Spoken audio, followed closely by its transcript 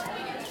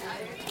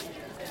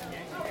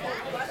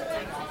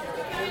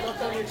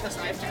because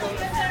I have to go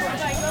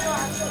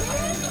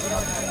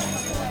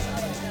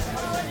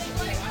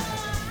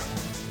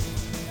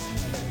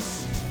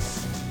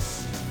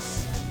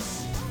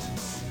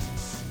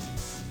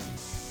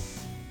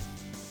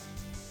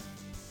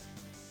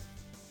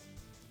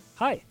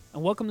Hi,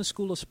 and welcome to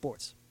School of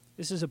Sports.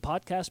 This is a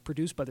podcast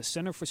produced by the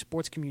Center for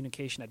Sports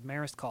Communication at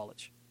Marist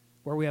College,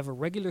 where we have a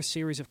regular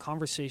series of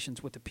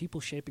conversations with the people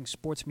shaping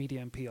sports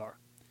media and PR.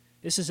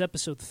 This is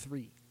episode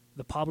 3,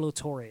 the Pablo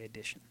Torre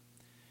edition.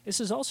 This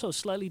is also a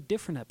slightly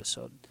different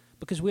episode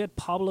because we had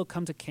Pablo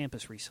come to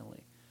campus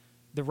recently.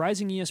 The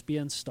rising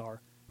ESPN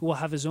star, who will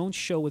have his own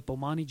show with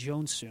Bomani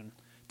Jones soon,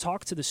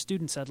 talked to the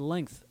students at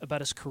length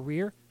about his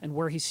career and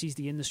where he sees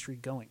the industry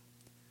going.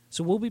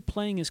 So we'll be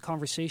playing his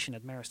conversation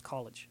at Marist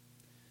College.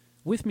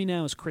 With me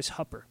now is Chris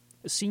Hupper,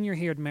 a senior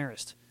here at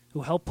Marist,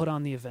 who helped put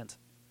on the event.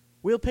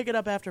 We'll pick it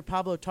up after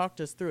Pablo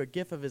talked us through a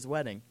gif of his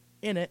wedding.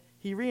 In it,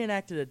 he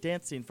reenacted a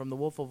dance scene from The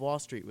Wolf of Wall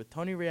Street with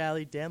Tony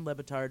Reali, Dan Le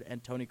Batard,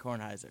 and Tony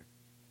Kornheiser.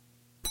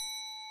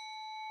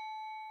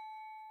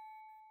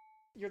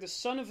 You're the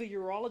son of a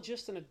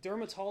urologist and a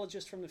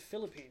dermatologist from the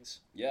Philippines.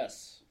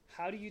 Yes.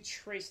 How do you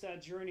trace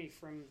that journey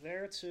from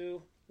there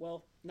to,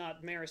 well,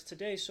 not Marist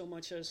today so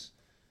much as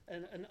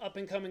an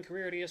up-and-coming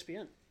career at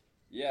ESPN?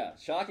 Yeah,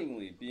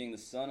 shockingly, being the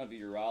son of a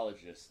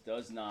urologist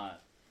does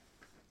not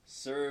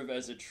serve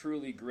as a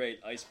truly great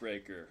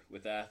icebreaker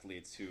with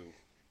athletes who,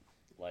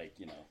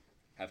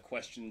 have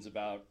questions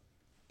about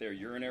their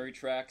urinary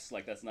tracts.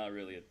 That's not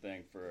really a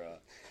thing for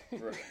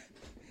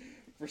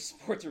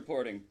sports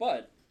reporting.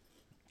 But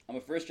I'm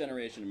a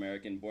first-generation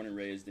American, born and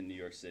raised in New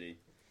York City,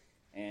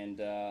 and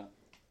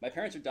my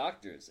parents are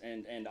doctors,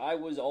 and I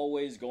was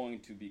always going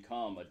to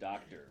become a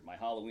doctor. My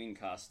Halloween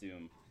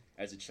costume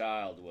as a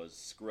child was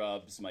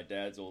scrubs, my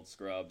dad's old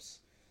scrubs.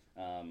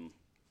 And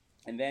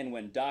then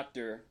when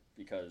doctor,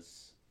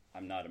 because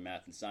I'm not a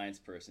math and science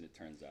person, it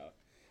turns out,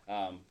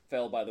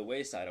 fell by the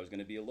wayside, I was going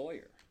to be a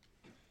lawyer.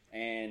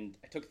 And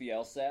I took the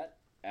LSAT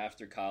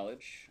after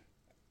college.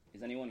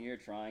 Is anyone here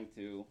trying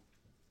to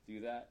do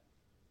that?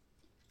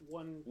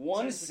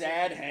 One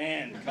sad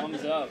hand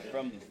comes up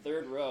from the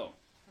third row.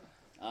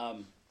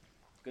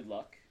 Good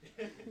luck.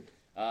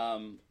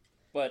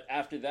 But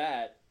after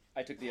that,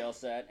 I took the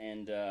LSAT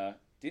and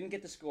didn't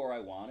get the score I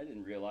wanted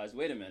and realized,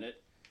 wait a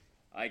minute,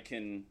 I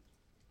can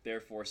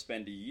therefore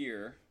spend a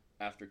year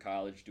after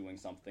college doing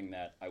something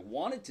that I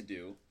wanted to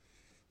do,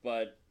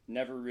 but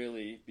never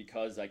really,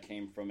 because I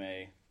came from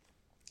a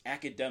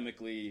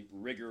academically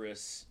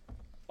rigorous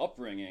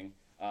upbringing,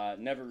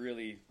 never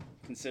really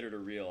considered a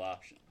real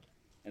option.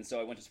 And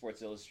so I went to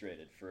Sports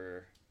Illustrated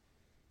for,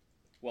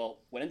 what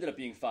ended up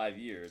being 5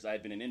 years. I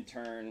had been an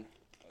intern.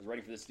 I was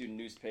writing for the student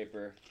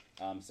newspaper,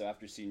 so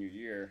after senior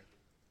year,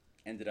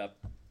 ended up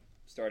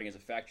starting as a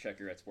fact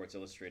checker at Sports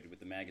Illustrated with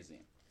the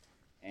magazine.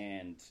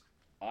 And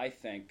I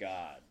thank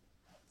God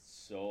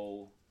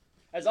so,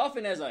 as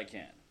often as I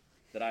can,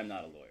 that I'm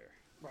not a lawyer.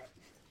 Right.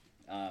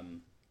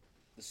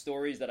 The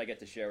stories that I get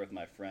to share with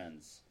my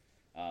friends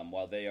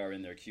while they are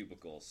in their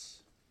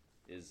cubicles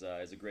is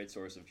a great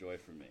source of joy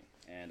for me.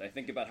 And I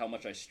think about how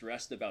much I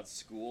stressed about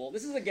school.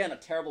 This is, again, a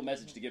terrible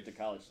message to give to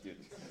college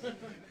students.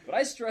 But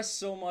I stressed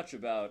so much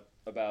about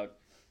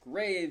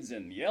grades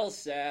and the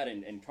LSAT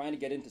and trying to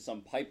get into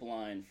some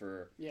pipeline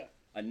for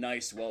a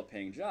nice,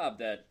 well-paying job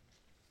that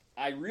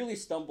I really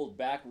stumbled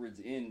backwards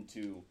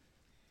into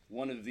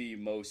one of the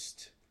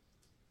most,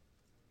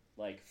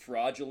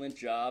 fraudulent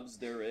jobs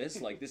there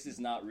is. This is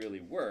not really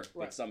work,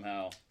 right. But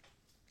somehow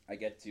I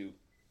get to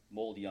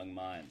mold young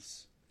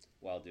minds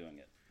while doing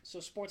it. So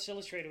Sports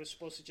Illustrated was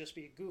supposed to just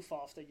be a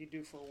goof-off that you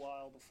do for a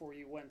while before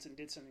you went and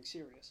did something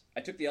serious. I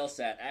took the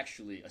LSAT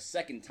actually a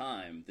second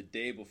time the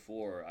day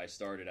before I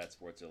started at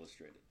Sports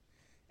Illustrated.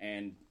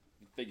 And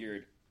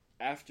figured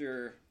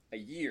after a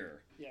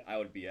year, I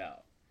would be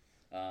out.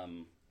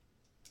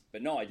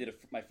 But no, I did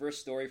my first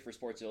story for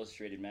Sports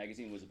Illustrated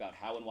magazine was about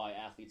how and why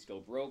athletes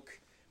go broke,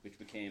 which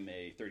became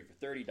a 30 for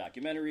 30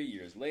 documentary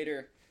years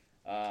later.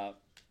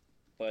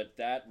 But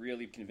that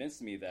really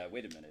convinced me that,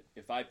 wait a minute,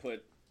 if I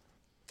put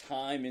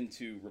time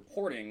into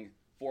reporting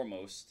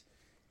foremost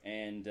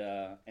and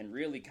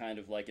really kind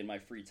of in my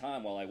free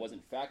time while I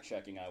wasn't fact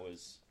checking, I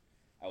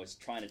was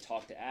trying to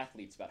talk to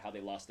athletes about how they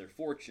lost their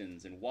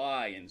fortunes and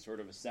why, and sort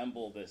of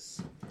assemble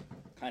this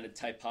kind of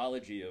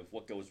typology of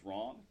what goes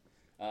wrong.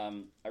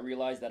 I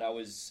realized that I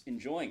was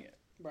enjoying it,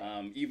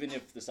 right. Even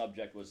if the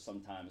subject was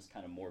sometimes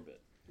kind of morbid.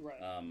 Right.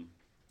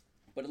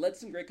 But it led to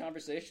some great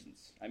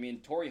conversations. I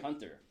mean, Torrey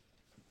Hunter,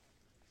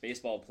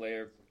 baseball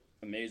player,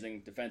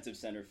 amazing defensive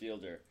center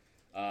fielder,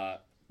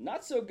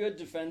 not so good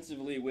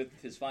defensively with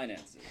his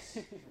finances.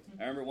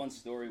 I remember one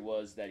story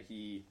was that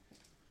he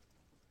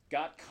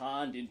got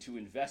conned into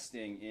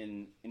investing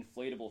in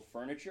inflatable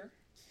furniture.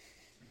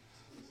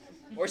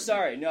 Or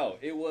sorry, no,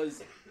 it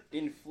was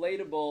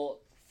inflatable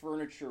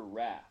furniture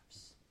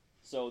rafts.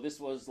 So this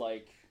was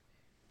right,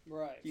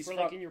 he's for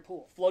from in your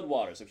pool.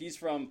 Floodwater. So he's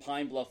from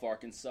Pine Bluff,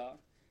 Arkansas.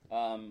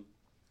 And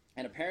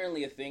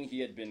apparently a thing he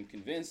had been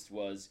convinced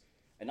was,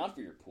 and not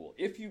for your pool,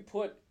 if you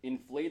put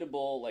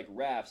inflatable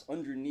rafts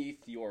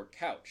underneath your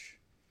couch,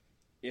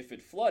 if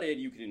it flooded,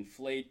 you could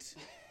inflate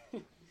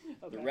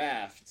the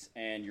raft,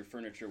 and your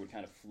furniture would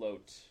kind of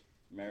float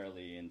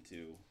merrily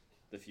into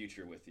the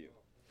future with you.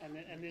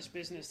 And this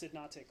business did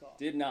not take off.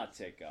 Did not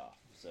take off.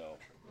 So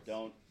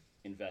don't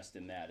invest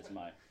in that. It's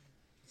my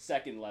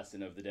second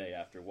lesson of the day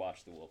after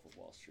Watch the Wolf of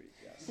Wall Street.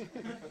 Yes.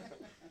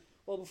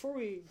 Well, before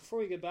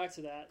we get back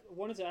to that, I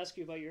wanted to ask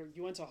you about you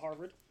went to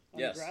Harvard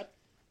undergrad. Yes.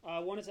 I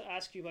wanted to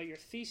ask you about your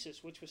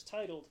thesis, which was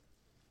titled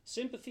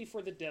 "Sympathy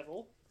for the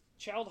Devil: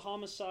 Child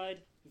Homicide,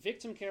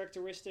 Victim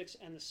Characteristics,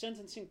 and the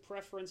Sentencing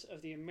Preference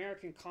of the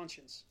American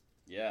Conscience."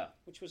 Yeah.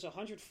 Which was a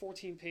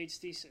 114-page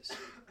thesis.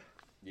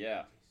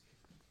 Yeah.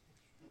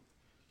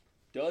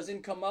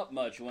 Doesn't come up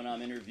much when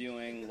I'm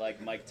interviewing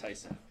like Mike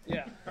Tyson.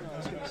 Yeah. No, I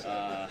was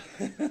gonna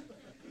say.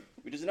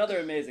 Which is another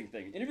amazing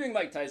thing. Interviewing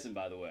Mike Tyson,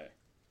 by the way.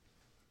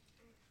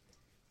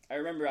 I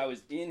remember I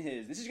was in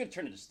his... This is going to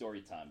turn into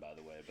story time, by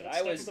the way. But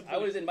I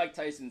was in Mike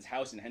Tyson's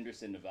house in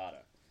Henderson, Nevada.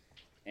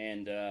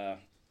 And I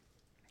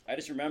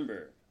just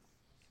remember,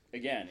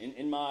 again,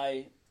 in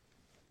my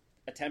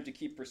attempt to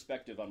keep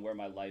perspective on where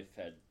my life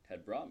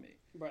had brought me.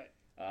 Right.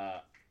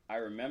 I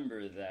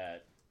remember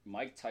that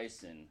Mike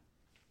Tyson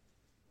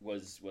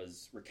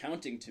was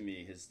recounting to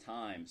me his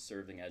time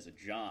serving as a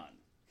John.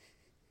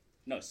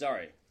 No,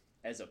 sorry,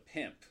 as a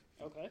pimp.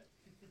 Okay.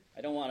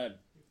 I don't want to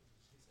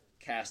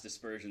cast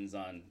aspersions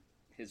on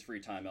his free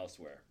time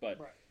elsewhere, but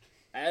right.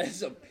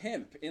 As a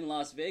pimp in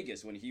Las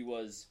Vegas when he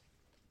was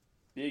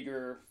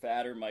bigger,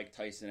 fatter Mike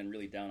Tyson and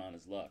really down on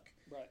his luck.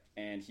 Right.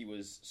 And he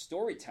was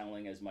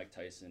storytelling as Mike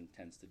Tyson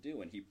tends to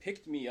do, and he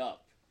picked me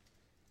up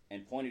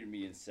and pointed at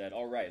me and said,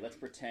 "All right, let's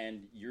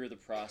pretend you're the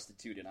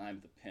prostitute and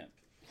I'm the pimp."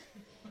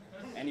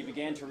 And he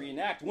began to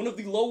reenact one of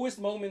the lowest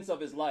moments of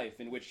his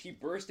life in which he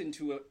burst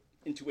into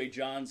a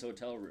John's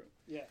hotel room.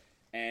 Yeah.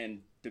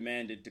 And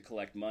demanded to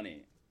collect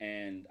money.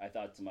 And I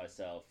thought to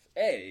myself,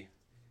 A,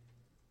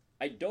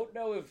 I don't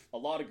know if a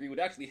law degree would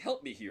actually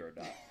help me here or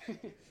not.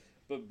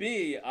 But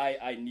B,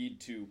 I need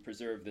to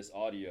preserve this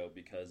audio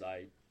because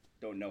I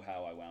don't know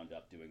how I wound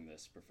up doing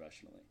this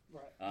professionally.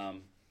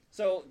 Right.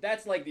 So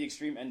that's like the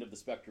extreme end of the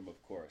spectrum, of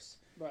course.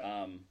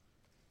 Right.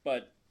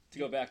 But to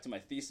go back to my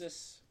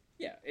thesis,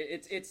 yeah,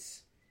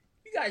 it's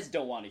you guys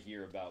don't want to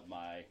hear about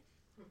my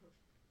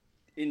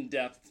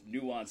in-depth,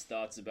 nuanced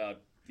thoughts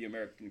about the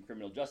American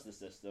criminal justice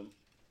system,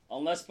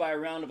 unless by a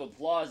round of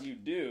applause you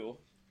do.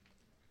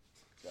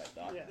 That's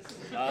what I thought.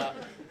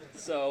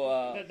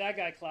 Yeah. That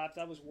guy clapped.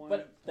 That was one.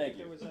 But thank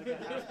you. There was like a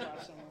half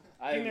clap somewhere.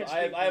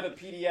 I have a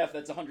PDF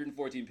that's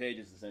 114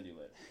 pages to send you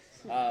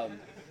later.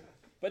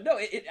 But no,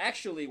 it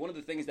actually, one of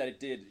the things that it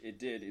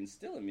did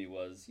instill in me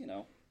was,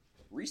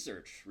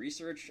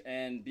 research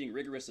and being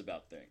rigorous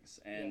about things.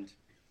 And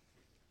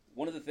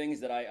one of the things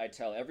that I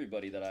tell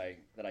everybody that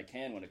I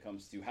can when it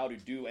comes to how to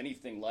do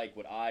anything like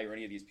what I or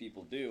any of these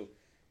people do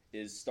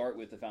is start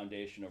with the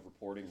foundation of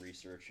reporting,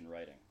 research, and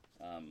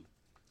writing.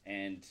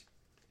 And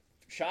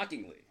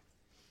shockingly,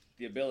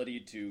 the ability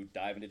to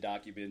dive into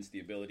documents,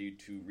 the ability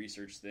to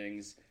research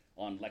things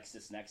on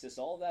LexisNexis,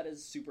 all of that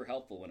is super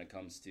helpful when it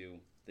comes to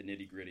the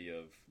nitty-gritty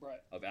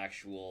of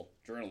actual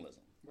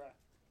journalism. Right.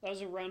 That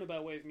was a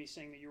roundabout way of me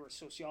saying that you were a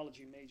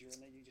sociology major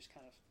and that you just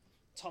kind of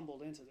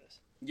tumbled into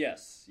this.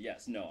 Yes.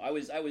 No, I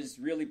was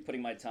really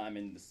putting my time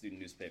in the student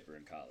newspaper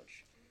in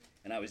college.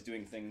 And I was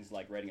doing things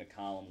like writing a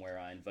column where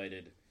I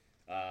invited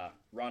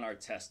Ron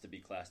Artest to be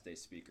class day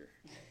speaker.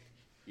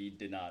 He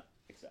did not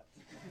accept.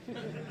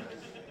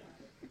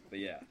 But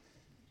yeah.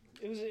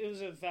 It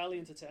was a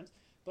valiant attempt.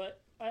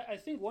 But I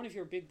think one of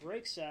your big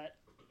breaks at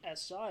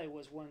SI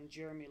was when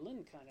Jeremy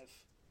Lin kind of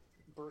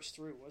burst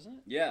through, wasn't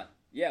it? Yeah.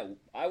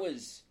 I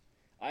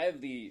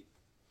have the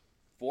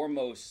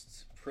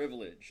foremost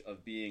privilege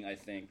of being, I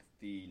think,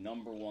 the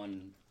number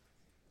one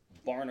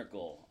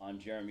barnacle on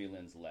Jeremy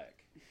Lin's leg.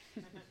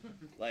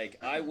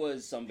 Like, I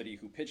was somebody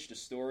who pitched a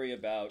story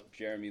about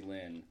Jeremy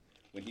Lin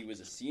when he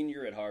was a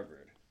senior at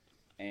Harvard.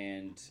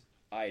 And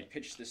I had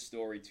pitched this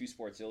story to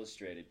Sports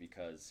Illustrated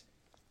because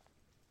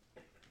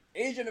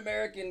Asian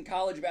American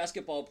college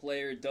basketball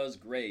player does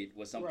great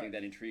was something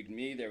that intrigued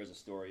me. There was a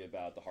story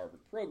about the Harvard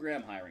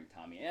program hiring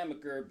Tommy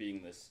Amaker,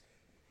 being this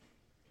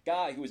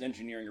guy who was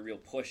engineering a real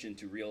push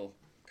into real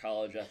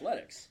college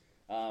athletics.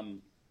 I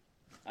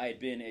had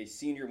been a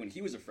senior when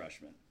he was a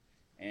freshman,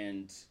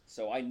 and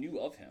so I knew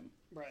of him.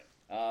 Right.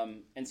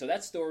 And so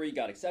that story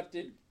got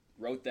accepted,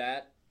 wrote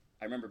that.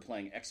 I remember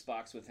playing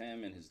Xbox with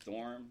him in his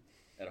dorm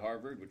at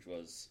Harvard, which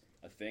was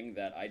a thing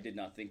that I did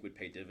not think would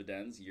pay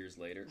dividends years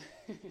later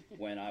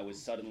when I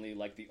was suddenly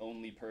like the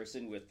only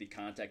person with the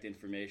contact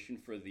information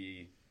for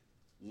the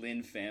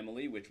Lin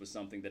family, which was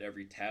something that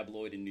every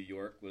tabloid in New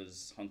York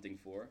was hunting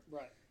for.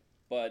 Right.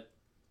 But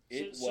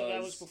so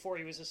that was before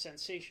he was a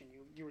sensation.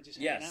 You were just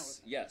hanging out with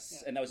him. Yes,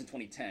 Yeah. And that was in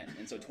 2010.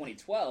 And so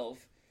 2012,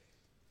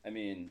 I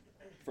mean,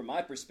 from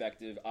my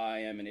perspective, I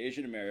am an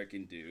Asian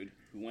American dude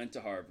who went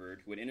to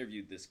Harvard, who had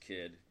interviewed this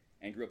kid,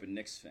 and grew up a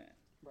Knicks fan.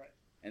 Right.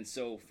 And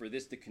so for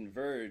this to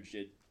converge,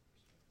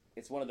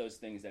 it's one of those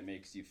things that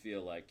makes you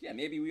feel like, yeah,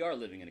 maybe we are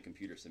living in a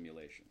computer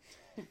simulation.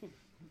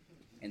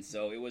 And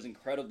so it was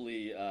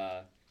incredibly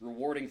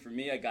rewarding for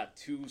me. I got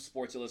 2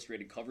 Sports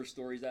Illustrated cover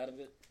stories out of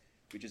it,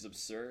 which is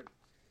absurd.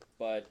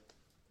 But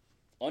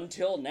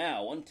until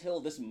now, until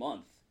this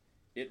month,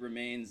 it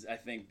remains, I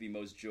think, the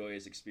most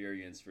joyous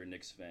experience for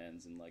Knicks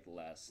fans in like the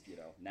last,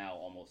 now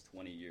almost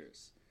 20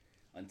 years.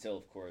 Until,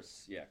 of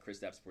course,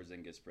 Kristaps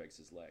Porzingis breaks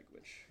his leg,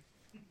 which...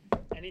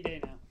 Any day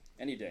now.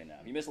 Any day now.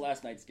 He missed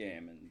last night's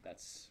game, and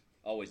that's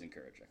always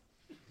encouraging.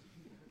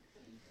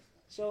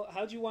 So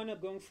how'd you wind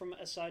up going from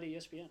SI to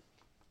ESPN?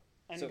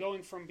 And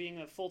going from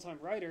being a full-time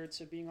writer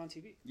to being on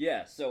TV?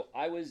 Yeah, so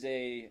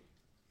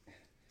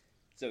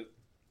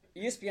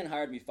ESPN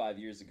hired me 5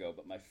 years ago,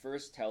 but my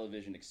first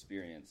television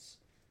experience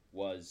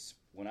was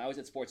when I was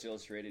at Sports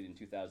Illustrated in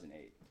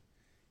 2008.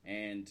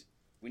 And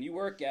when you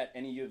work at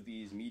any of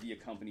these media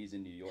companies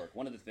in New York,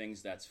 one of the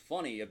things that's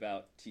funny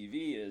about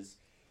TV is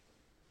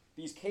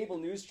these cable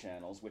news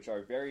channels, which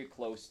are very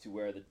close to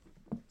where the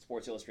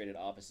Sports Illustrated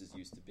offices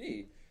used to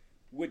be,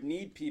 would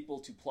need people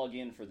to plug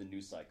in for the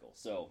news cycle.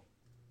 So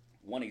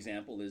one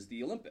example is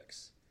the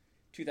Olympics.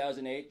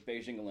 2008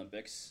 Beijing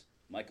Olympics,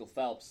 Michael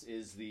Phelps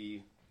is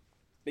the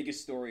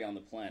biggest story on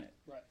the planet.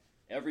 Right.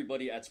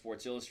 Everybody at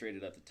Sports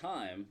Illustrated at the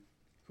time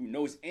who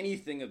knows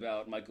anything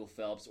about Michael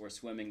Phelps or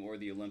swimming or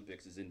the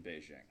Olympics is in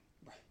Beijing.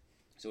 Right.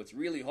 So it's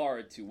really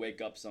hard to wake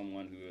up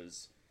someone who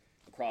is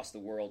across the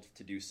world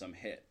to do some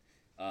hit,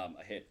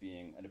 a hit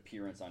being an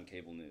appearance on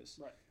cable news.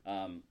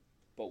 Right.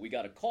 But we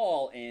got a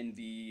call, and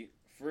the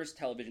first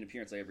television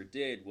appearance I ever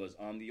did was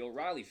on The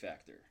O'Reilly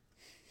Factor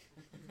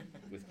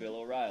with Bill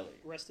O'Reilly.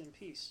 Rest in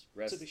peace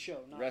to the show,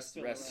 not rest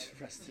in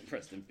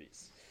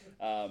peace.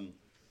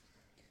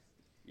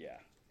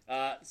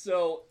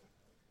 So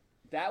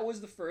that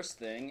was the first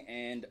thing,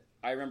 and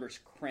I remember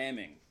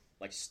cramming,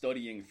 like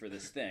studying for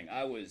this thing.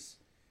 I was,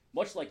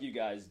 much like you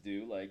guys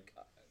do, like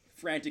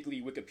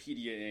frantically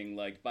Wikipediaing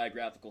like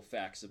biographical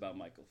facts about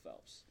Michael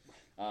Phelps,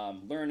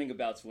 learning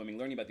about swimming,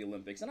 learning about the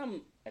Olympics.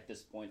 And at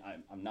this point,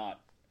 I'm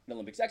not an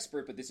Olympics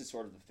expert, but this is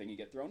sort of the thing you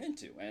get thrown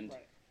into. And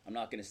right. I'm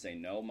not going to say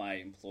no. My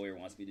employer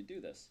wants me to do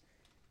this.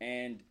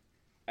 And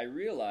I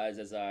realize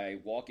as I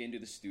walk into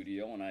the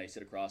studio and I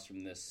sit across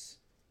from this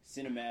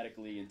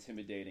cinematically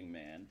intimidating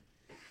man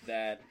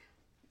that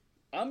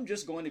I'm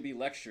just going to be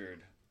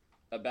lectured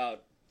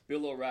about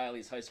Bill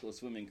O'Reilly's high school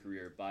swimming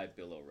career by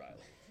Bill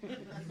O'Reilly.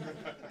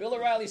 Bill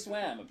O'Reilly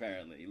swam,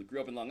 apparently. He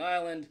grew up in Long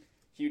Island,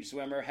 huge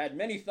swimmer, had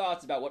many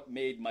thoughts about what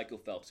made Michael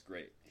Phelps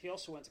great. He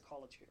also went to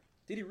college here.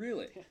 Did he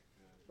really? Yeah.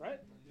 Right?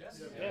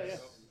 Yes. Yeah.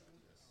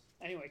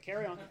 Anyway,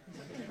 carry on.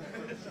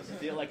 I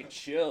feel like a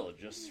chill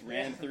just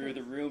ran through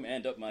the room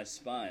and up my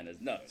spine.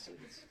 It's nuts.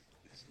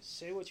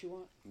 Say what you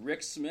want.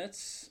 Rick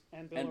Smits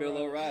and Bill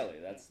O'Reilly.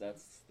 That's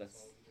that's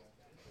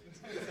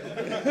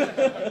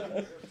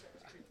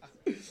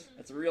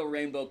a real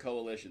rainbow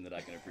coalition that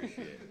I can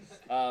appreciate.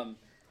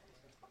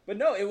 But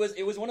no, it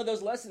was one of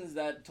those lessons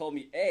that told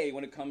me, A,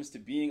 when it comes to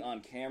being on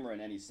camera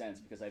in any sense,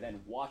 because I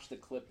then watched the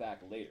clip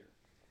back later,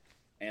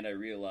 and I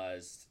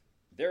realized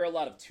there are a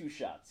lot of two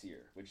shots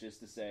here, which is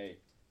to say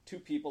 2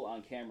 people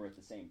on camera at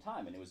the same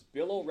time. And it was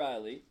Bill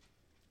O'Reilly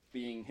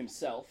being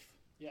himself,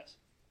 yes,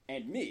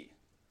 and me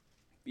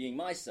being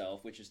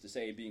myself, which is to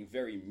say being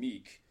very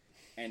meek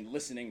and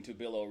listening to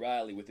Bill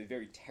O'Reilly with a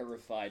very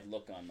terrified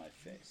look on my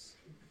face.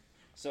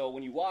 So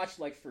when you watch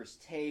like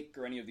First Take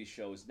or any of these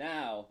shows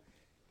now,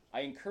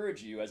 I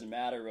encourage you as a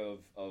matter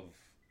of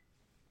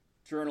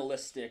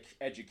journalistic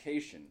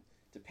education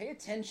to pay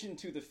attention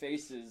to the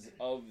faces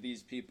of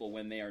these people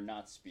when they are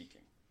not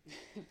speaking.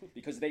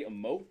 Because they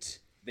emote,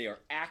 they are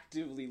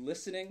actively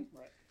listening,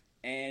 right.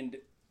 And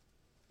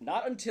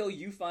not until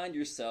you find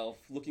yourself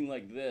looking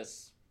like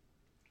this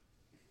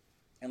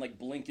and like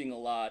blinking a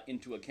lot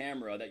into a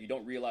camera that you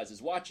don't realize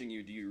is watching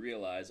you, do you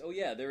realize, oh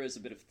yeah, there is a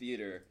bit of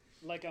theater.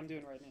 Like I'm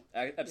doing right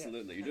now.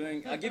 Absolutely. Yeah. You're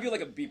doing, I'll give you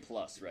like a B+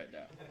 right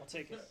now. I'll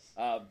take it.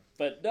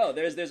 But no,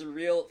 there's a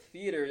real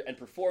theater and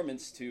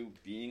performance to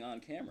being on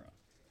camera.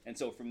 And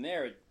so from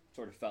there, it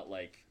sort of felt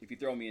like if you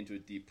throw me into a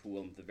deep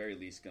pool, I'm at the very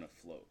least going to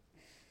float.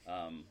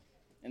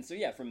 And so,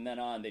 yeah, from then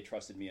on, they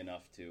trusted me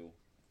enough to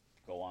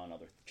go on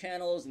other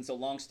channels. And so,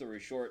 long story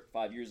short,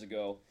 5 years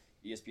ago,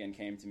 ESPN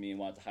came to me and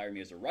wanted to hire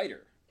me as a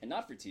writer, and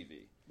not for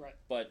TV. Right.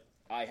 But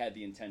I had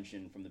the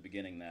intention from the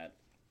beginning that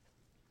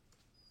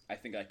I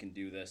think I can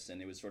do this,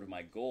 and it was sort of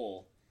my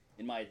goal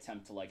in my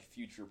attempt to, like,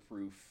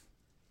 future-proof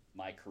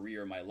my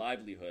career, my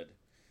livelihood,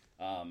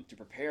 to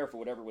prepare for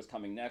whatever was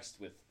coming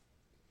next with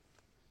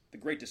the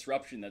great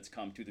disruption that's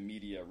come to the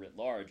media writ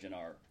large in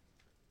our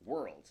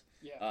world.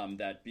 Yeah.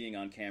 That being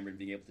on camera and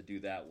being able to do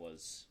that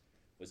was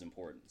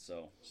important.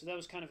 So that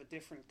was kind of a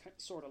different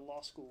sort of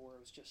law school where it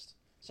was just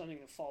something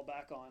to fall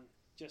back on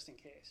just in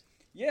case.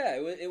 Yeah,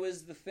 it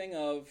was the thing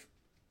of,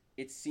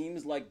 it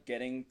seems like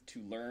getting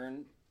to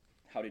learn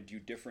how to do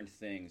different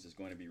things is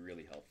going to be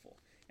really helpful.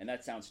 And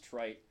that sounds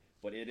trite,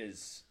 but it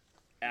is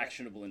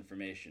actionable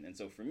information. And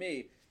so for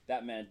me,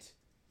 that meant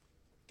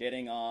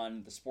getting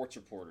on the Sports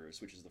Reporters,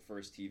 which is the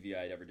first TV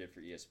I'd ever did for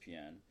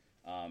ESPN.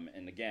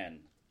 And again,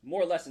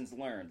 more lessons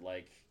learned,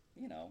 like,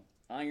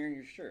 iron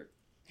your shirt.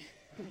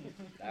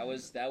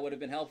 That would have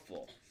been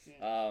helpful.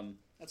 Yeah.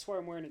 That's why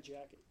I'm wearing a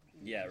jacket.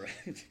 Yeah,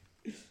 right.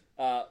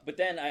 But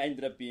then I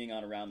ended up being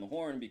on Around the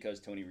Horn because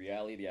Tony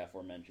Reali, the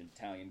aforementioned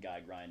Italian guy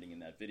grinding in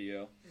that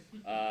video,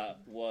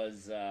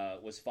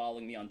 was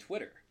following me on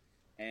Twitter,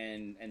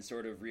 and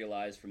sort of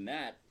realized from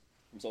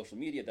social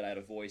media, that I had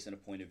a voice and a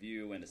point of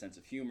view and a sense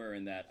of humor,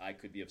 and that I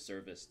could be of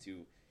service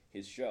to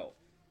his show.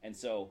 And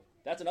so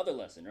that's another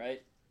lesson,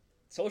 right?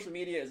 Social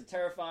media is a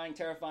terrifying,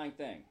 terrifying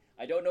thing.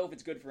 I don't know if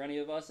it's good for any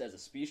of us as a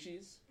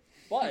species,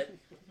 but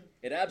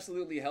it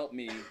absolutely helped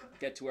me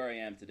get to where I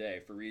am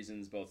today for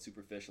reasons both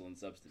superficial and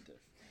substantive.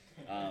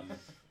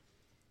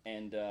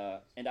 And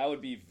I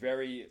would be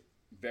very,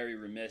 very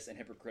remiss and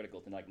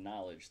hypocritical to not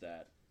acknowledge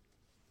that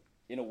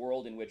in a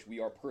world in which we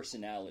are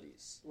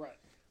personalities, right,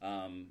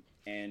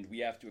 and we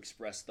have to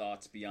express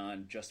thoughts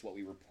beyond just what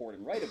we report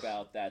and write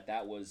about,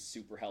 that was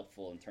super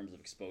helpful in terms of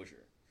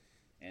exposure.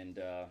 And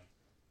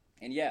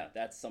yeah,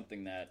 that's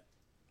something that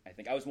I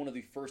think I was one of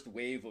the first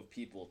wave of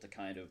people to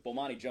kind of...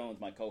 Bomani Jones,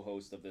 my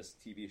co-host of this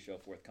TV show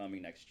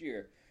forthcoming next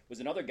year, was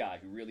another guy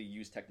who really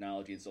used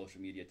technology and social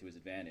media to his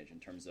advantage in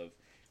terms of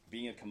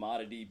being a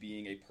commodity,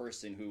 being a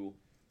person who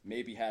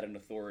maybe had an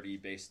authority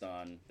based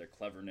on their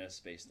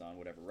cleverness, based on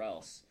whatever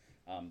else,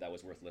 that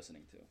was worth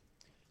listening to.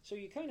 So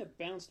you kind of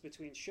bounced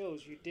between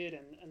shows. You did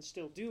and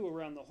still do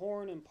Around the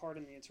Horn and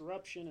Pardon the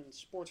Interruption and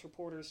Sports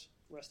Reporters,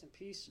 rest in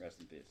peace. Rest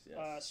in peace,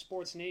 yes.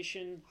 Sports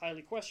Nation,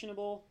 highly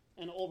questionable,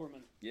 and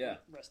Olbermann. Yeah.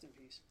 Rest in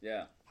peace.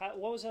 Yeah.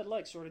 What was that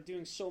like, sort of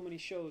doing so many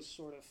shows,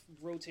 sort of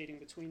rotating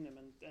between them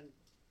and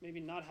maybe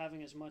not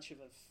having as much of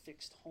a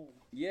fixed home?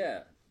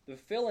 Yeah. The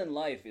fill-in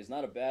life is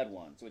not a bad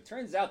one. So it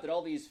turns out that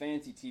all these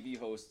fancy TV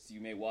hosts you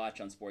may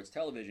watch on sports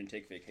television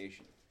take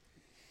vacation.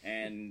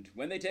 And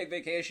when they take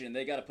vacation,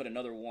 they got to put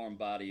another warm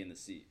body in the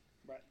seat.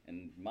 Right.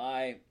 And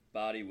my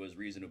body was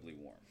reasonably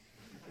warm.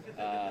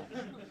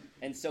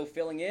 And so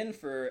filling in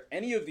for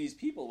any of these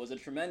people was a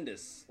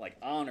tremendous,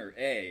 honor,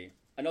 A,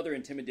 another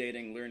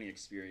intimidating learning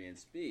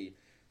experience, B,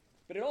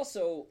 but it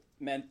also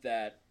meant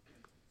that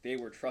they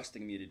were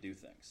trusting me to do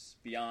things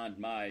beyond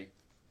my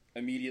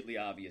immediately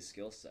obvious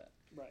skill set.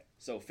 Right.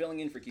 So filling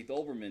in for Keith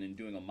Olbermann and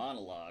doing a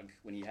monologue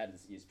when he had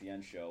this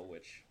ESPN show,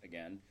 which,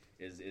 again,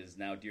 is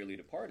now dearly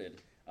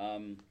departed,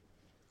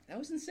 that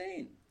was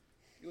insane.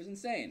 It was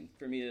insane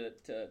for me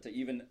to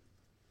even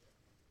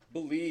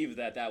believe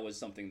that was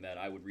something that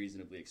I would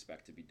reasonably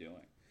expect to be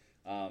doing.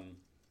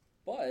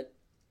 But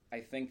I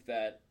think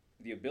that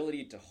the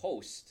ability to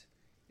host,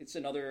 it's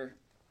another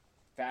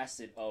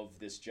facet of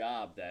this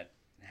job that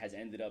has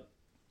ended up,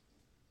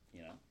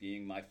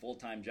 being my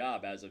full-time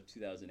job as of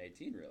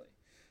 2018,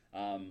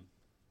 really.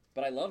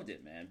 But I loved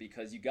it, man,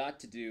 because you got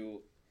to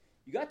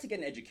get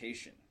an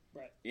education.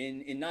 Right.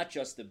 In not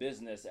just the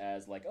business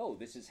as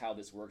this is how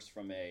this works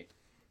from a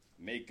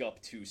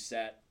makeup to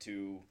set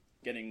to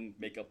getting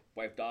makeup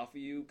wiped off of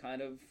you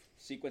kind of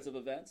sequence of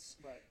events.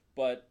 Right.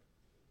 But,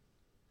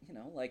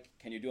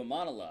 can you do a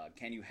monologue?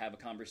 Can you have a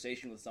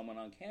conversation with someone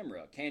on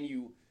camera? Can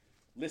you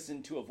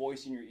listen to a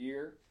voice in your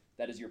ear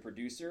that is your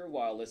producer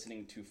while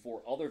listening to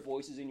 4 other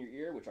voices in your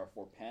ear, which are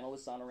 4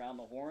 panelists on Around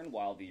the Horn,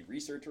 while the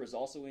researcher is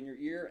also in your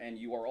ear, and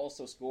you are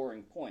also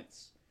scoring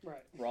points.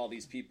 Right. For all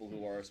these people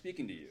who are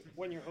speaking to you.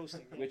 When you're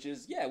hosting. Which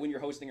is, when you're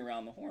hosting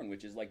Around the Horn,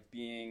 which is like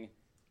being,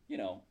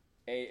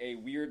 a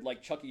weird,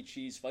 Chuck E.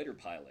 Cheese fighter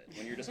pilot.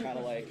 When you're just kind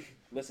of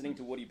listening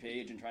to Woody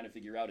Page and trying to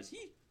figure out, is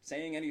he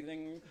saying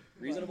anything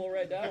reasonable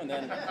right now? And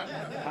then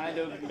kind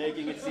of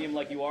making it seem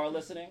like you are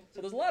listening. So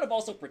there's a lot of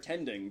also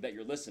pretending that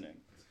you're listening.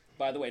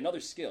 By the way,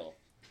 another skill.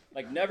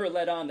 Never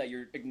let on that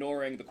you're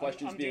ignoring the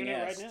questions I'm being doing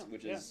asked. It right now.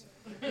 Which is,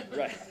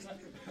 right.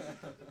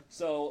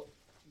 So...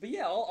 But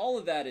yeah, all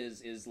of that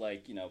is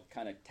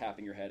kind of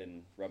tapping your head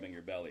and rubbing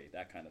your belly,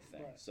 that kind of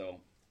thing. Right. So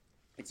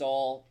it's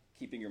all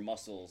keeping your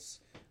muscles,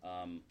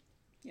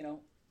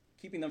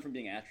 keeping them from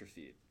being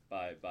atrophied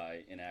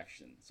by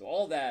inaction. So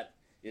all that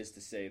is to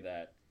say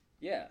that,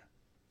 yeah,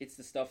 it's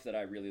the stuff that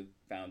I really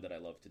found that I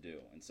love to do.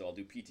 And so I'll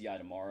do PTI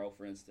tomorrow,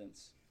 for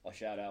instance. I'll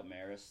shout out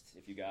Marist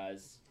if you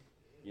guys,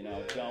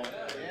 don't.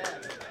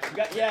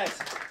 Yes.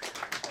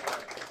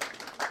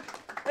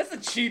 That's the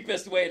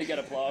cheapest way to get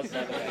applause.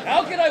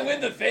 How can I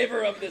win the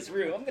favor of this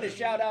room? I'm going to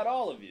shout out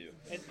all of you.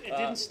 It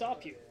didn't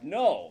stop you.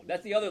 No,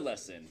 that's the other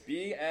lesson.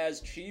 Be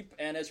as cheap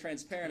and as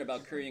transparent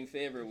about currying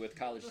favor with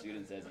college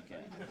students as you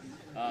can.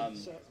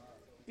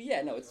 But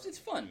yeah, no, it's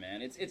fun,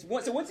 man.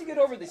 So once you get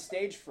over the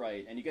stage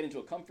fright and you get into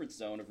a comfort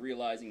zone of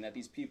realizing that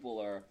these people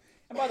are,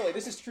 and by the way,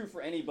 this is true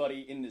for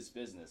anybody in this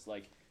business.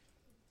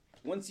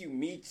 Once you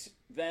meet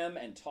them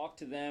and talk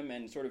to them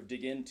and sort of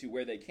dig into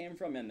where they came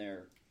from and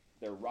their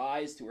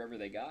rise to wherever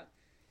they got,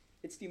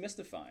 it's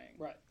demystifying.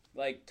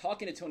 Right.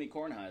 Talking to Tony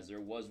Kornheiser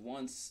was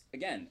once,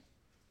 again,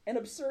 an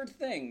absurd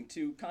thing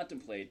to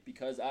contemplate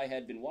because I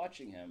had been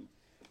watching him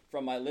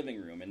from my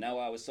living room, and now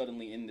I was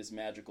suddenly in this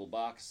magical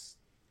box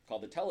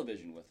called the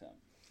television with him.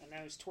 And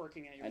now he's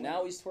twerking at your wedding. And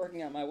now he's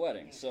twerking at my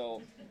wedding.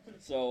 So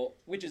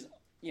which is,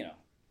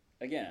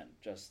 again,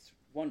 just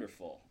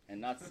wonderful, and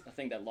not a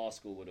thing that law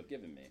school would have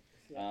given me.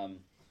 Yeah.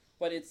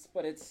 But it's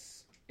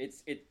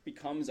it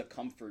becomes a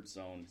comfort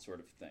zone sort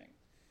of thing.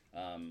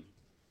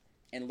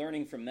 And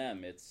learning from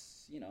them,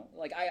 it's,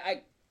 like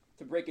I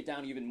to break it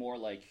down even more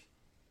like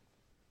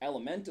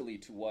elementally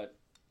to what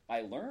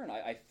I learn,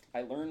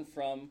 I learn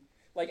from,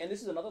 like, and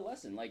this is another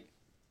lesson, like,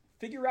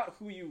 figure out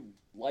who you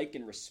like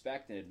and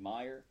respect and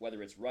admire,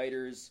 whether it's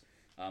writers,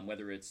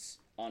 whether it's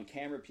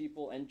on-camera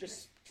people, and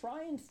just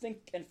try and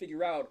think and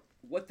figure out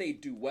what they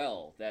do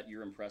well that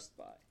you're impressed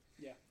by.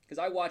 Yeah. Because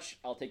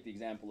I'll take the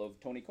example of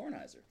Tony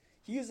Kornheiser.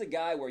 He is a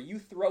guy where you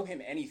throw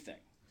him anything,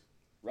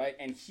 right,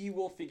 and he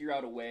will figure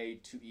out a way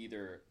to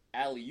either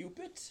alley-oop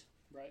it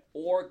right.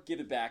 or give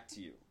it back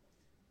to you.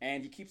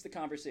 And he keeps the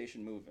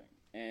conversation moving.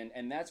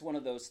 And that's one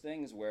of those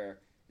things where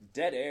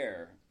dead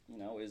air,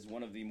 is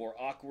one of the more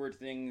awkward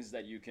things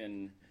that you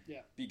can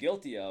be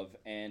guilty of.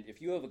 And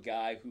if you have a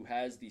guy who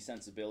has the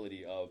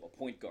sensibility of a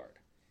point guard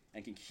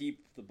and can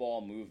keep the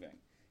ball moving,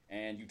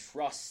 and you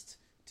trust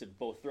to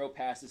both throw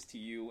passes to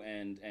you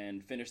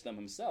and finish them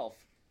himself,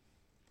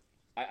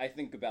 I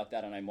think about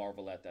that and I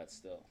marvel at that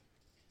still.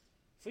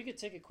 If we could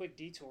take a quick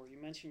detour,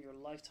 you mentioned your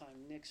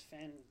lifetime Knicks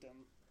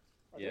fandom.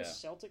 Are those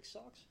Celtic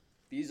socks?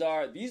 These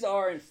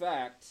are in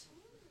fact,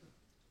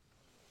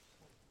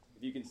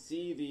 if you can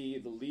see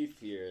the leaf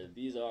here,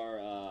 these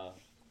are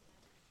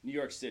New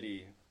York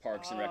City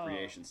Parks and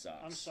Recreation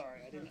socks. I'm sorry,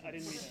 I didn't mean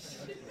it.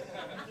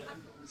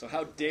 So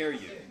how dare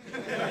you?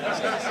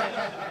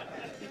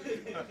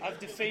 I've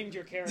defamed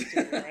your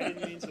character here. I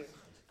didn't mean to.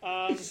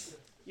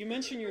 You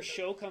mentioned your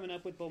show coming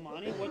up with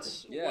Bomani.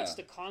 What's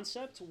the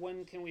concept?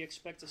 When can we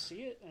expect to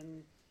see it?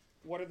 And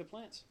what are the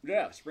plans?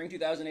 Yeah, spring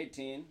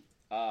 2018.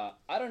 I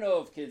don't know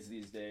if kids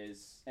these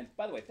days, and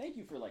by the way, thank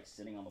you for like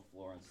sitting on the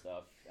floor and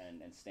stuff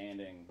and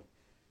standing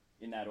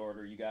in that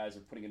order. You guys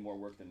are putting in more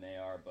work than they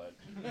are, but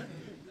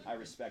I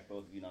respect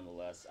both of you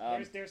nonetheless.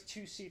 There's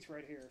 2 seats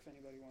right here if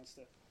anybody wants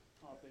to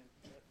hop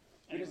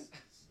in. Anyway.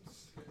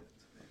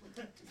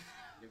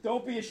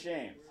 Don't be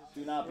ashamed.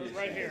 Do not be ashamed.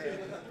 Right here.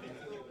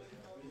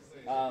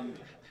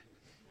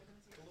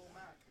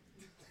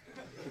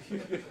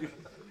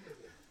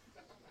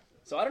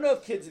 So I don't know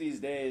if kids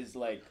these days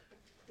like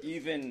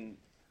even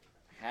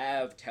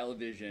have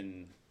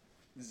television,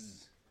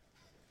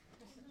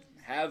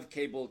 have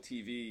cable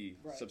TV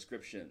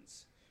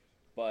subscriptions,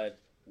 but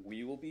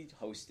we will be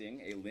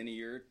hosting a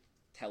linear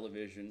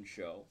television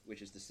show,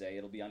 which is to say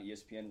it'll be on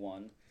ESPN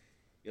 1.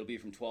 It'll be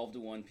from 12 to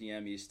 1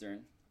 p.m.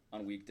 Eastern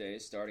on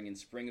weekdays, starting in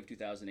spring of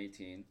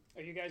 2018.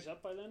 Are you guys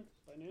up by then?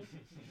 By noon?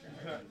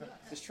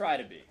 Just try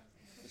to be.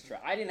 Just try.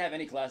 I didn't have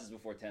any classes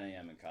before 10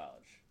 a.m. in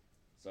college,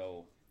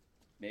 so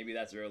maybe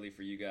that's early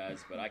for you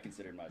guys, but I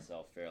considered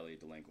myself fairly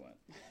delinquent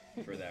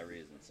for that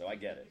reason, so I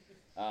get it.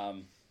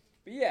 But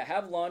yeah,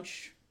 have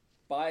lunch,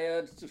 buy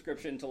a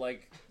subscription to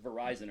like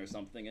Verizon or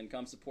something, and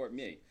come support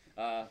me.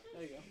 There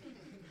you go.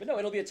 But no,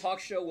 it'll be a talk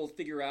show. We'll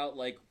figure out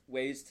like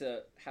ways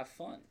to have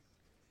fun.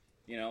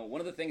 One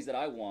of the things that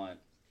I want,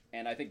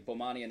 and I think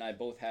Bomani and I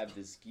both have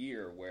this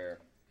gear where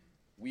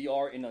we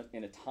are in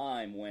a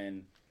time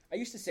when, I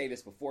used to say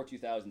this before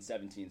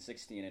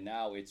 2017-16, and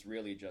now it's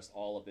really just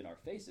all up in our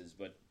faces,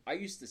 but I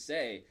used to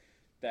say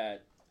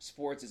that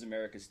sports is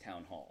America's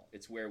town hall.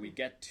 It's where we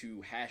get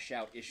to hash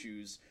out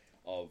issues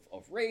of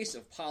race,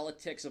 of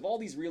politics, of all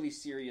these really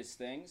serious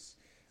things,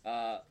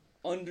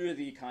 under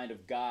the kind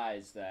of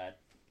guise that,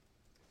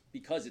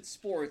 because it's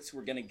sports,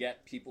 we're going to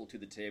get people to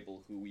the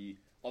table who we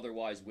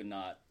otherwise would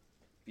not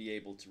be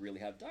able to really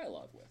have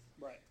dialogue with.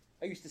 Right.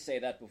 I used to say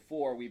that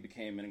before we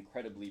became an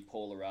incredibly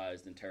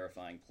polarized and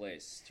terrifying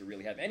place to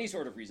really have any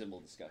sort of reasonable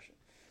discussion.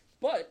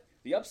 But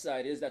the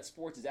upside is that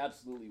sports is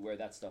absolutely where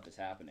that stuff is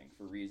happening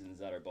for reasons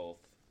that are both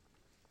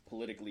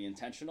politically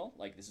intentional,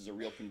 like this is a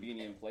real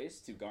convenient place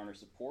to garner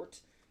support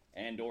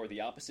and or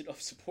the opposite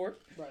of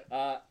support. Right.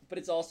 But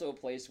it's also a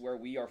place where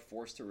we are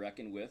forced to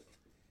reckon with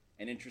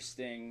an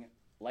interesting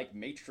like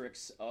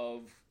matrix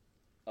of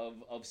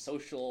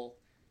social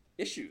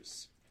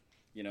issues,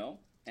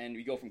 And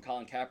we go from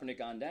Colin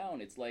Kaepernick on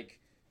down. It's like,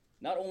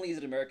 not only is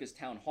it America's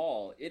town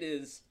hall, it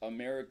is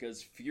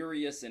America's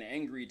furious and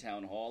angry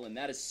town hall, and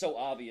that is so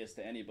obvious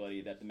to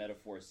anybody that the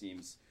metaphor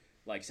seems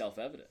like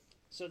self-evident.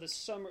 So to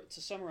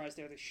summarize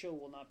there, the show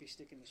will not be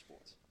sticking to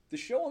sports. The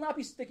show will not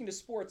be sticking to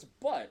sports,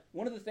 but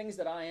one of the things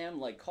that I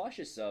am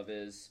cautious of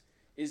is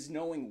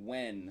knowing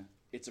when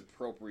it's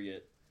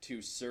appropriate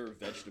to serve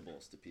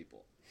vegetables to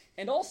people.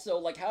 And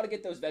also, how to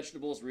get those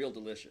vegetables real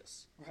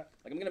delicious. Right.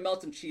 I'm going to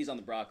melt some cheese on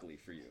the broccoli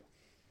for you.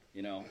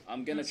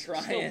 I'm going to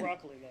try Still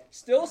broccoli, though.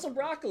 Still some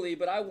broccoli,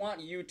 but I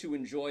want you to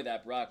enjoy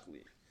that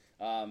broccoli.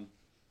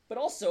 But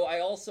also,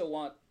 I also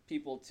want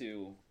people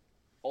to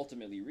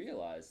ultimately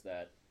realize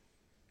that,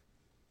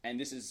 and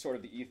this is sort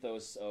of the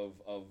ethos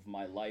of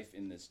my life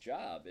in this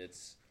job,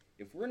 it's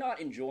if we're not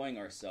enjoying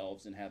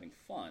ourselves and having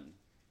fun,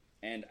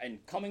 and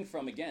coming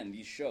from, again,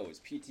 these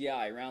shows,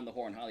 PTI, Around the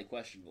Horn, Highly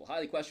Questionable.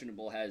 Highly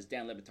Questionable has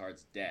Dan Le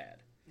Batard's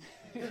dad,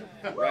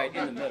 right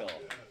in the middle.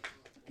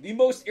 The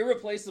most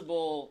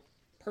irreplaceable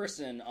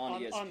person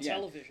on ESPN. On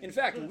television. In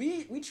fact,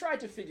 we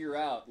tried to figure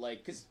out,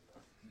 because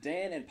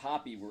Dan and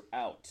Poppy were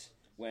out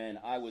when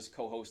I was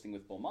co-hosting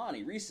with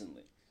Bomani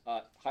recently.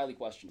 highly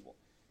questionable.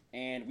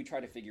 And we try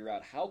to figure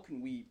out how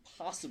can we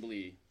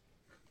possibly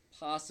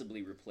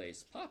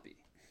replace Poppy.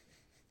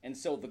 And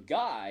so the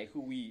guy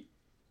who we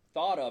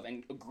thought of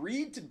and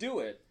agreed to do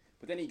it,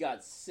 but then he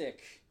got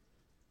sick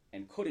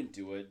and couldn't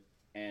do it,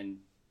 and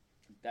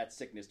that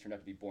sickness turned out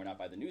to be borne out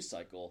by the news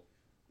cycle,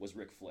 was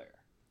Ric Flair.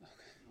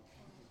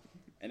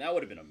 And that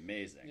would have been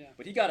amazing. Yeah.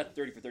 But he got a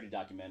 30 for 30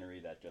 documentary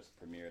that just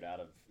premiered out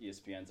of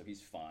ESPN, so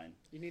he's fine.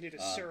 You needed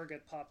a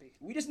surrogate Poppy.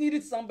 We just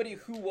needed somebody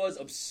who was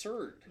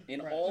absurd in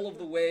all of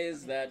the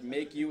ways that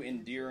make you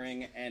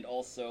endearing and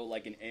also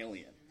like an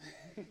alien.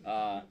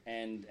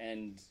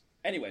 And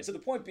anyway, so the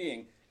point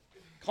being,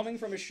 coming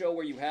from a show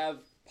where you have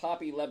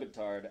Poppy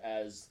Lebitard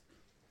as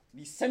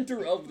the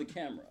center of the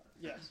camera,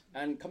 yes,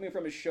 and coming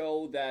from a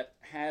show that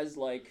has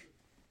like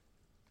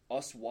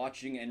us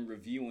watching and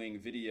reviewing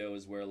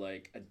videos where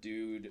like a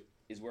dude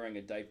is wearing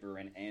a diaper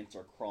and ants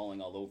are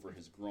crawling all over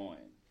his groin,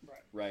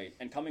 right?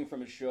 And coming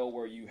from a show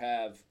where you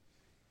have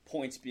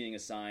points being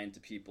assigned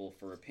to people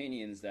for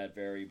opinions that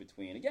vary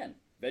between, again,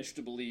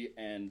 vegetable-y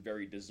and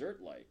very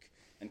dessert-like,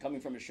 and coming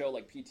from a show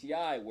like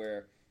PTI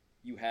where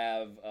you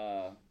have,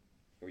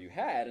 or you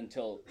had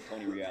until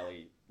Tony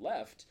Reali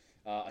left,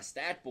 a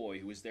stat boy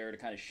who was there to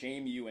kind of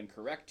shame you and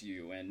correct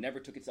you and never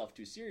took itself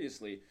too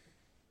seriously.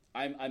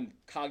 I'm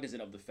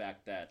cognizant of the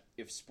fact that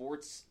if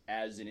sports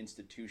as an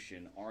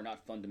institution are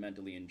not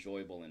fundamentally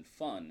enjoyable and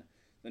fun,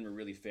 then we're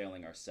really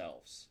failing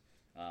ourselves.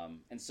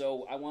 And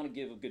so I want to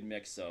give a good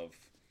mix of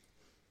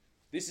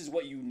this is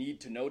what you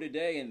need to know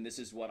today, and this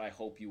is what I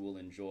hope you will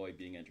enjoy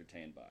being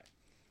entertained by.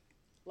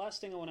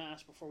 Last thing I want to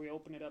ask before we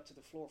open it up to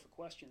the floor for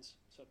questions,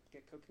 so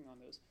get cooking on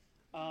those.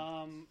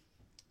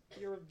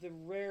 You're the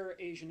rare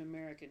Asian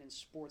American in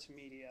sports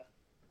media.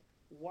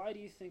 Why do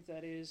you think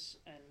that is,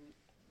 and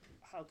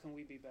how can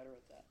we be better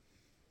at that?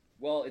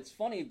 Well, it's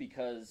funny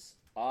because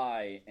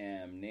I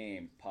am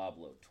named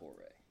Pablo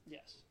Torre.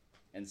 Yes.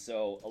 And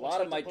so That's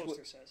lot of my the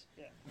poster says.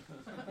 Yeah.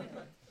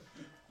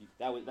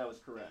 That was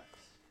correct.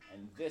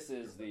 And this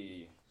is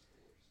the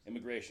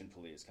immigration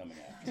police coming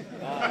after.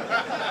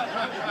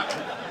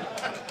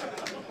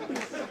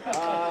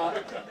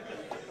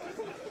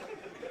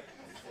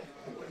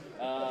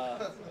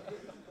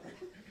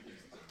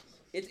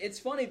 It's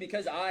funny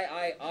because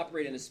I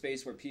operate in a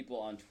space where people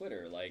on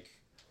Twitter, like,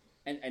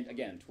 and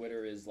again,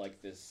 Twitter is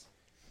like this,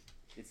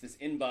 it's this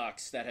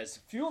inbox that has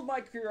fueled my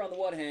career on the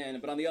one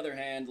hand, but on the other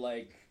hand,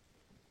 like,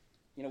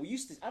 you know, we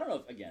used to, I don't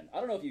know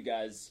if you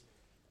guys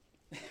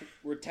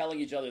were telling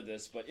each other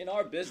this, but in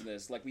our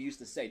business, like we used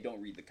to say,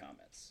 don't read the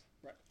comments.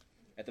 Right.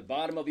 At the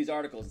bottom of these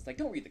articles, it's like,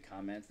 don't read the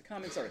comments. The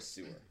comments are a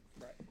sewer.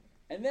 Right.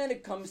 And then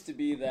it comes to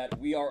be that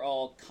we are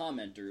all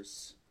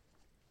commenters,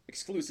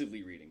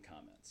 exclusively reading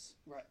comments,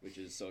 right, which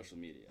is social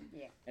media.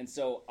 Yeah. And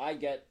so I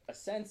get a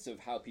sense of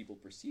how people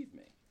perceive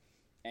me.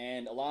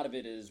 And a lot of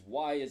it is,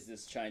 why is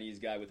this Chinese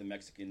guy with a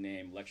Mexican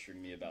name lecturing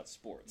me about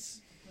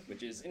sports?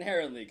 Which is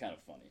inherently kind of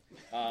funny.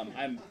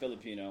 I'm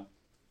Filipino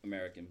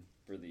American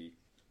for the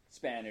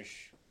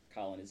Spanish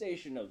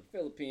colonization of the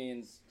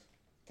Philippines,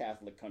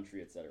 Catholic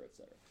country, etc.,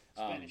 etc.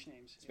 Spanish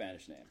names.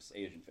 Spanish names,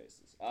 Asian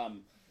faces.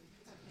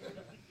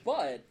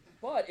 But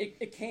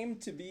it came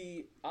to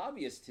be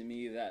obvious to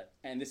me that,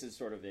 and this is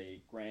sort of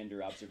a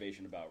grander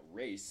observation about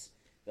race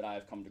that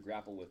I've come to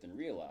grapple with and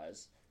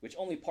realize, which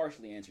only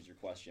partially answers your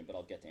question, but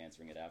I'll get to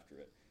answering it after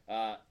it.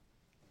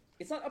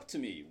 It's not up to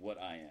me what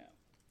I am,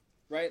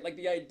 right? Like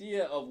the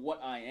idea of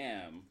what I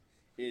am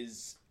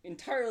is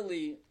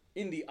entirely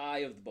in the eye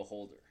of the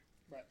beholder.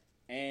 Right.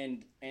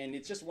 And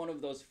it's just one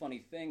of those funny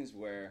things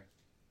where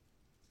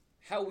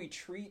how we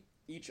treat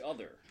each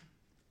other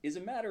is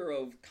a matter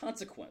of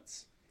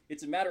consequence.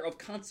 It's a matter of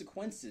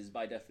consequences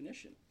by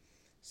definition.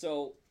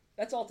 So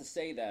that's all to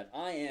say that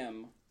I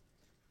am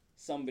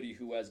somebody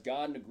who has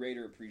gotten a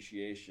greater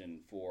appreciation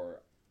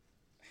for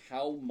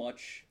how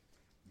much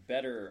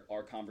better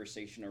our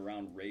conversation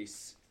around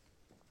race,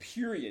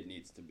 period,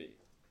 needs to be.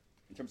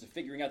 In terms of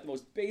figuring out the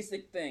most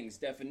basic things,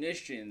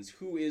 definitions,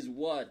 who is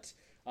what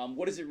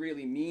does it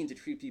really mean to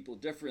treat people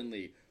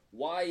differently?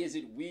 Why is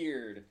it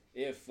weird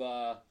if,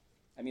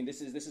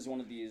 this is one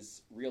of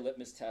these real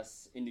litmus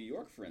tests in New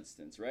York, for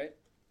instance, right?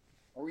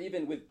 Or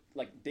even with,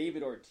 like,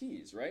 David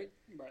Ortiz, right?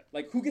 Right.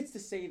 Like, who gets to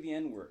say the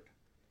N-word,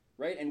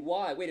 right? And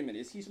why? Wait a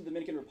minute, is he from the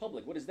Dominican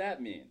Republic? What does that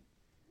mean,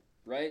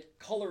 right?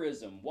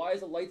 Colorism. Why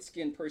is a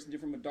light-skinned person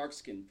different from a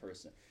dark-skinned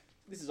person?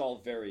 This is all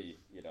very,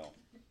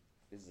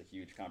 this is a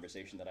huge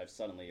conversation that I've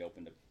suddenly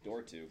opened a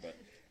door to. But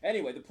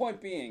anyway, the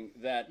point being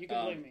that... You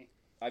can blame me.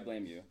 I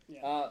blame you.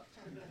 Yeah.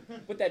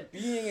 But that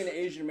being an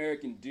Asian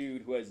American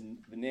dude who has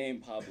the name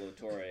Pablo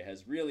Torre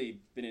has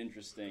really been an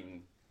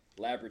interesting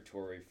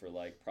laboratory for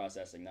like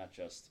processing not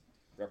just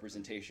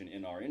representation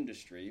in our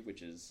industry,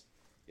 which is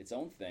its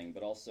own thing,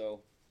 but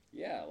also,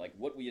 like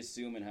what we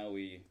assume and how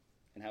we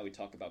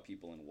talk about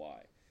people and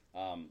why.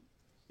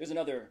 There's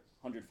another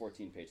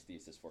 114-page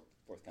thesis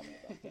forthcoming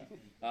about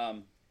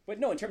that. But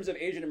no, in terms of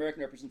Asian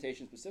American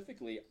representation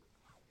specifically,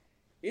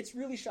 it's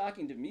really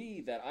shocking to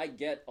me that I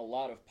get a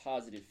lot of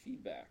positive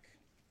feedback.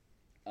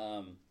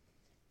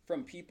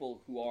 from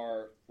people who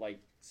are, like,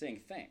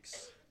 saying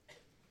thanks.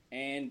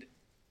 And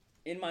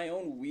in my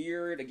own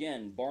weird,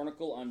 again,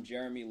 barnacle on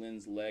Jeremy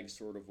Lin's leg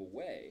sort of a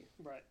way,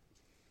 right,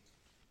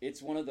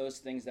 it's one of those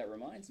things that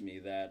reminds me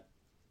that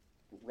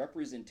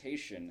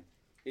representation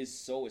is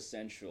so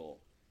essential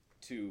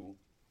to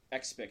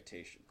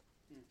expectation.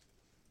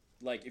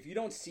 Like, if you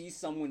don't see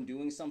someone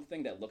doing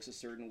something that looks a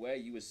certain way,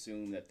 you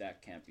assume that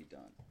that can't be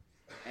done.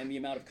 And the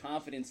amount of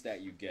confidence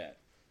that you get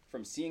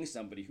from seeing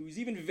somebody who's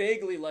even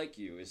vaguely like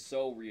you is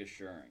so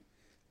reassuring.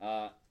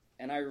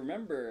 And I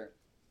remember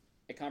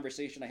a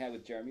conversation I had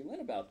with Jeremy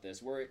Lin about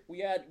this, where we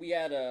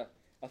had a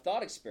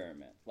thought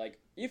experiment. Like,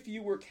 if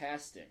you were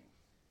casting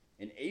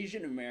an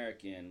Asian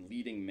American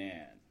leading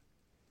man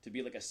to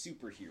be like a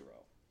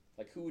superhero,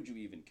 like, who would you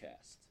even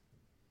cast?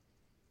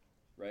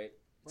 Right?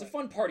 It's a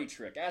fun party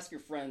trick. Ask your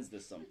friends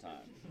this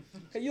sometime.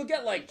 Okay, you'll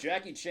get, like,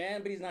 Jackie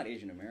Chan, but he's not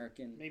Asian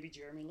American. Maybe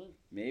Jeremy Lin.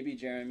 Maybe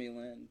Jeremy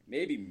Lin.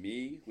 Maybe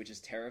me, which is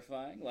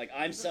terrifying. Like,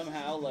 I'm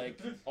somehow, like,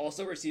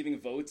 also receiving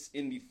votes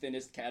in the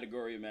thinnest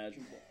category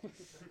imaginable.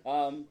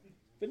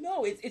 But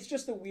no, it's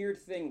just a weird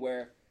thing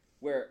where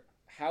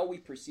how we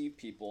perceive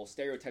people,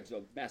 stereotypes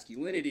about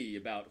masculinity,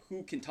 about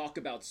who can talk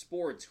about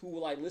sports, who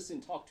will I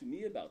listen talk to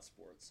me about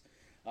sports.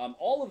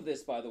 All of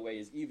this, by the way,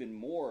 is even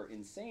more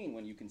insane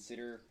when you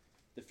consider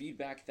the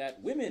feedback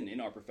that women in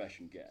our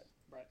profession get.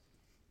 Right.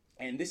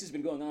 And this has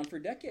been going on for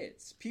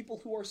decades. People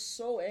who are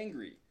so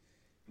angry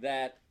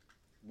that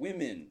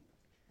women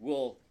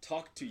will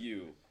talk to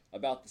you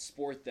about the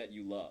sport that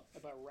you love.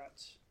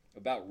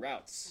 About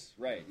routes,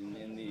 right,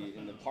 in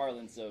the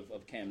parlance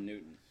of Cam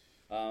Newton.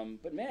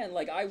 But man,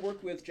 like, I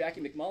work with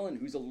Jackie McMullen,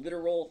 who's a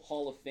literal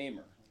Hall of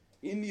Famer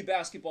in the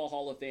Basketball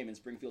Hall of Fame in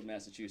Springfield,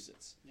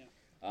 Massachusetts.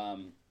 Yeah.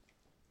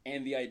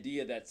 And the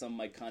idea that some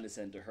might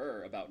condescend to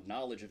her about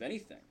knowledge of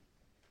anything.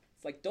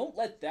 It's like, don't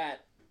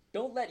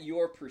let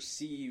your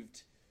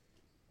perceived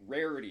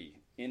rarity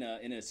in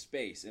a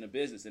space, in a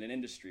business, in an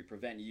industry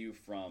prevent you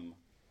from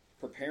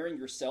preparing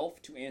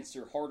yourself to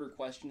answer harder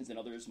questions than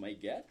others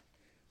might get.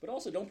 But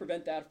also don't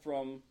prevent that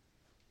from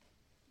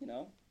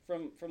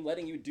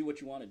letting you do what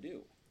you want to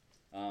do.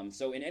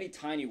 So in any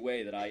tiny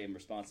way that I am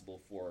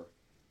responsible for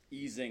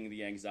easing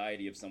the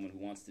anxiety of someone who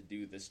wants to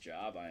do this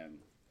job, I am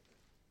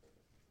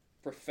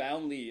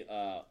profoundly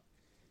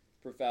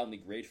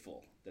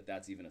grateful that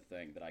that's even a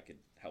thing that I could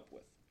help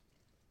with.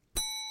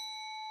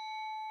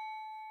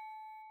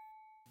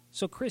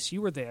 So, Chris,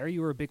 you were there.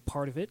 You were a big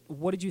part of it.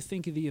 What did you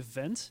think of the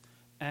event,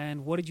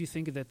 and what did you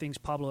think of the things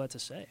Pablo had to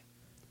say?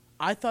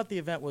 I thought the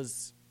event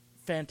was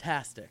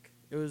fantastic.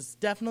 It was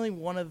definitely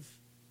one of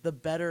the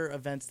better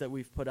events that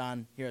we've put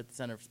on here at the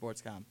Center for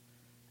Sportscom.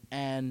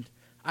 And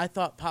I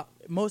thought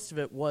most of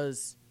it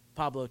was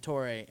Pablo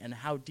Torre and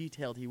how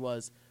detailed he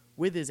was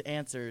with his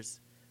answers.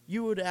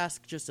 You would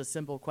ask just a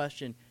simple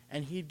question,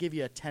 and he'd give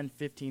you a 10,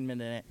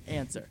 15-minute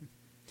answer.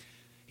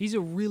 He's a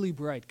really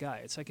bright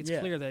guy. It's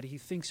clear that he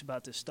thinks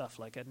about this stuff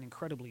like at an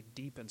incredibly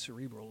deep and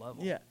cerebral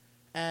level. Yeah,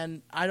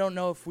 and I don't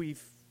know if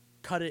we've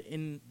cut it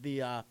in the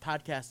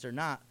podcast or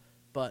not,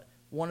 but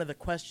one of the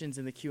questions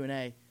in the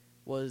Q&A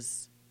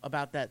was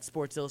about that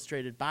Sports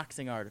Illustrated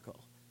boxing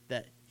article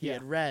that he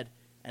had read,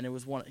 and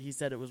he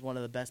said it was one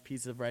of the best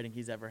pieces of writing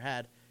he's ever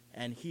had,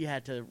 and he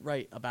had to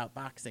write about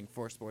boxing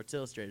for Sports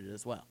Illustrated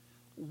as well.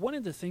 One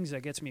of the things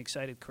that gets me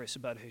excited, Chris,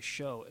 about his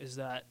show is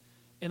that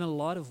in a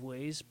lot of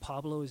ways,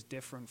 Pablo is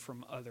different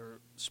from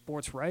other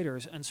sports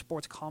writers and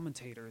sports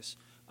commentators.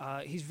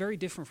 He's very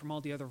different from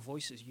all the other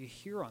voices you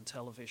hear on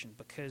television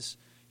because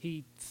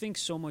he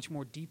thinks so much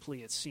more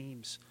deeply, it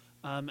seems,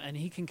 and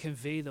he can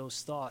convey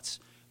those thoughts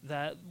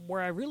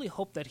where I really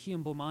hope that he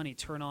and Bomani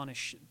turn on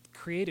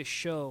create a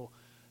show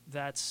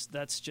that's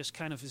just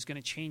kind of is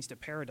going to change the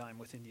paradigm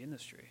within the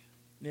industry.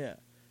 Yeah,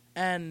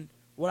 and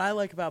what I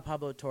like about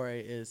Pablo Torre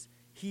is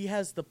he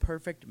has the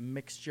perfect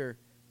mixture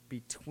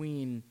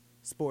between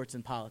sports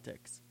and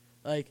politics.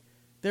 Like,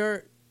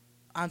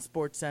 on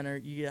Sports Center,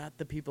 you got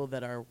the people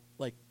that are,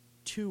 like,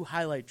 too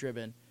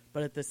highlight-driven,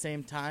 but at the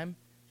same time,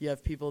 you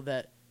have people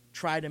that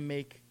try to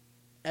make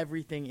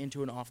everything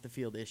into an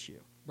off-the-field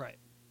issue. Right.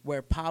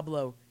 Where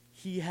Pablo,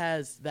 he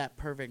has that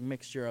perfect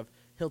mixture of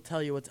he'll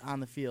tell you what's on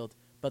the field,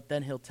 but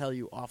then he'll tell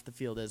you off the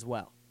field as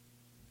well.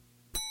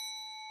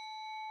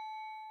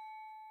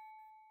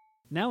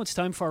 Now it's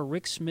time for our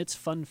Rick Smits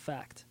fun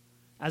fact.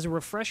 As a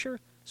refresher,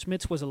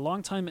 Smits was a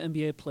longtime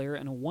NBA player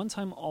and a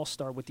one-time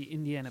All-Star with the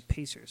Indiana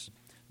Pacers.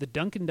 The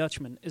Duncan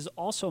Dutchman is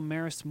also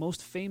Marist's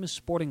most famous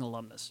sporting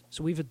alumnus,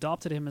 so we've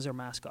adopted him as our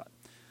mascot.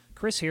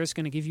 Chris here is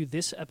going to give you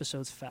this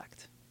episode's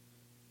fact.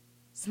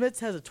 Smits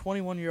has a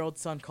 21-year-old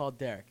son called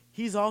Derek.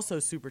 He's also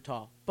super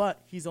tall,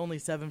 but he's only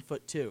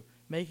 7'2",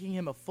 making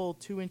him a full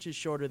 2 inches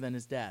shorter than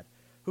his dad,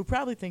 who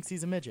probably thinks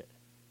he's a midget.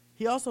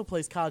 He also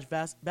plays college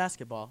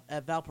basketball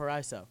at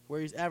Valparaiso,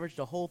 where he's averaged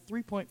a whole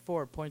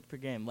 3.4 points per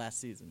game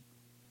last season.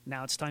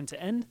 Now it's time to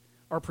end.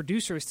 Our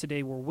producers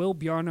today were Will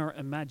Bjarnar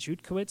and Matt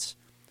Rzodkiewicz.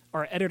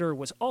 Our editor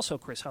was also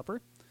Chris Hupper.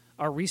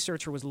 Our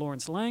researcher was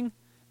Lawrence Lang.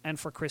 And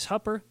for Chris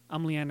Hupper,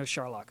 I'm Leander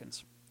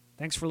Schaerlaeckens.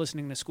 Thanks for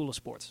listening to School of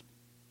Sports.